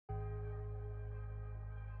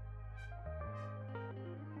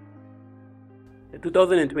The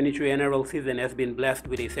 2023 NRL season has been blessed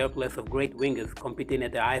with a surplus of great wingers competing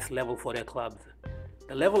at the highest level for their clubs.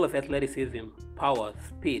 The level of athleticism, power,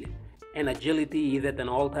 speed, and agility is at an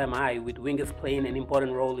all-time high, with wingers playing an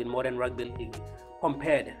important role in modern rugby league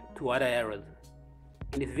compared to other eras.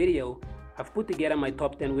 In this video, I've put together my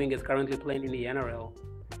top 10 wingers currently playing in the NRL,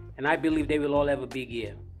 and I believe they will all have a big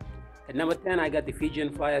year. At number 10, I got the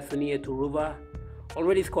Fijian flyer Sunia Turuva.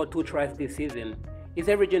 Already scored 2 tries this season. He's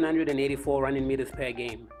averaging 184 running meters per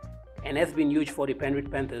game and has been huge for the Penrith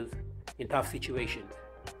Panthers in tough situations.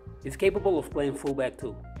 He's capable of playing fullback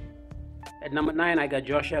too. At number 9, I got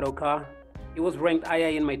Josh Adokar. He was ranked higher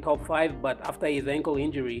in my top 5, but after his ankle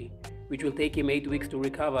injury, which will take him 8 weeks to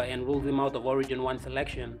recover and rules him out of Origin 1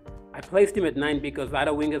 selection, I placed him at 9 because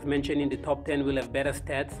other wingers mentioned in the top 10 will have better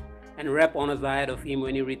stats and rep honors ahead of him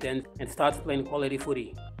when he returns and starts playing quality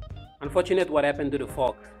footy. Unfortunate what happened to the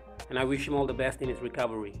Fox, and I wish him all the best in his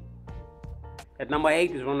recovery. At number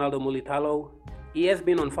 8 is Ronaldo Mulitalo. He has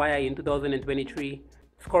been on fire in 2023,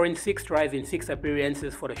 scoring 6 tries in 6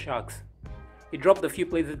 appearances for the Sharks. He dropped a few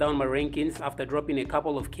places down my rankings after dropping a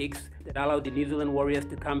couple of kicks that allowed the New Zealand Warriors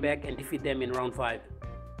to come back and defeat them in round 5.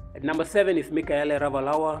 At number 7 is Mikaele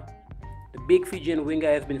Ravalawa. The big Fijian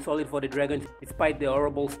winger has been solid for the Dragons despite the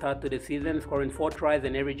horrible start to the season, scoring 4 tries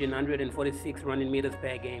and averaging 146 running meters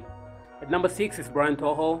per game. At number 6 is Brian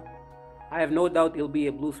Toho. I have no doubt he'll be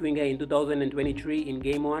a Blues winger in 2023 in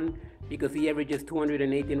Game 1 because he averages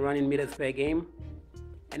 218 running meters per game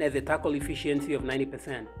and has a tackle efficiency of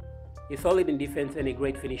 90%. He's solid in defense and a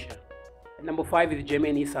great finisher. At number 5 is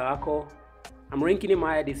Jermaine Isaako. I'm ranking him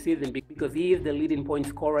higher this season because he is the leading point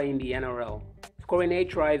scorer in the NRL. Scoring 8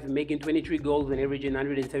 tries, making 23 goals and averaging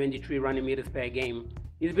 173 running meters per game.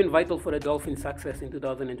 He's been vital for the Dolphins' success in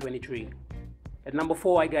 2023. At number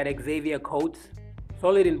 4, I got Xavier Coates.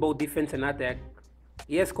 Solid in both defense and attack.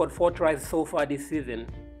 He has scored 4 tries so far this season,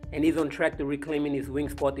 and he's on track to reclaiming his wing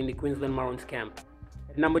spot in the Queensland Maroons camp.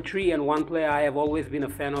 At number 3, and one player I have always been a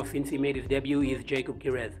fan of since he made his debut, is Jacob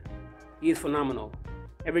Kirez. He is phenomenal.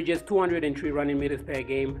 Averages 203 running meters per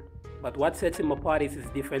game, but what sets him apart is his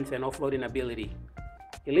defense and offloading ability.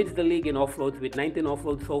 He leads the league in offloads with 19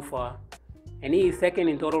 offloads so far, and he is second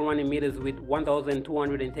in total running meters with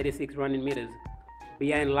 1,236 running meters,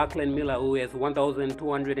 behind Lachlan Miller, who has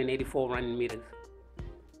 1,284 running meters.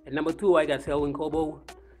 At number 2, I got Selwyn Cobo.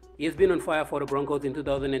 He has been on fire for the Broncos in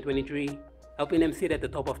 2023, helping them sit at the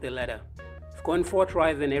top of the ladder, scoring 4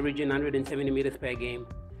 tries and averaging 170 meters per game.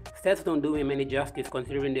 Stats don't do him any justice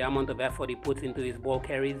considering the amount of effort he puts into his ball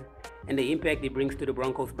carries and the impact he brings to the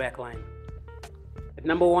Broncos' backline. At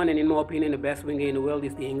number 1, and in my opinion the best winger in the world,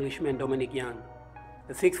 is the Englishman Dominic Young.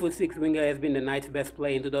 The 6'6" winger has been the Knights' best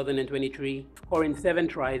player in 2023, scoring 7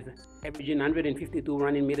 tries, averaging 152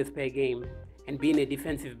 running meters per game, and being a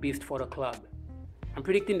defensive beast for the club. I'm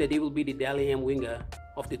predicting that he will be the Dally M winger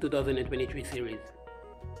of the 2023 series.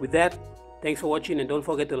 With that, thanks for watching, and don't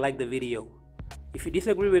forget to like the video. If you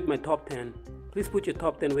disagree with my top 10, please put your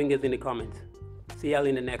top 10 wingers in the comments. See y'all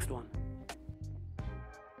in the next one.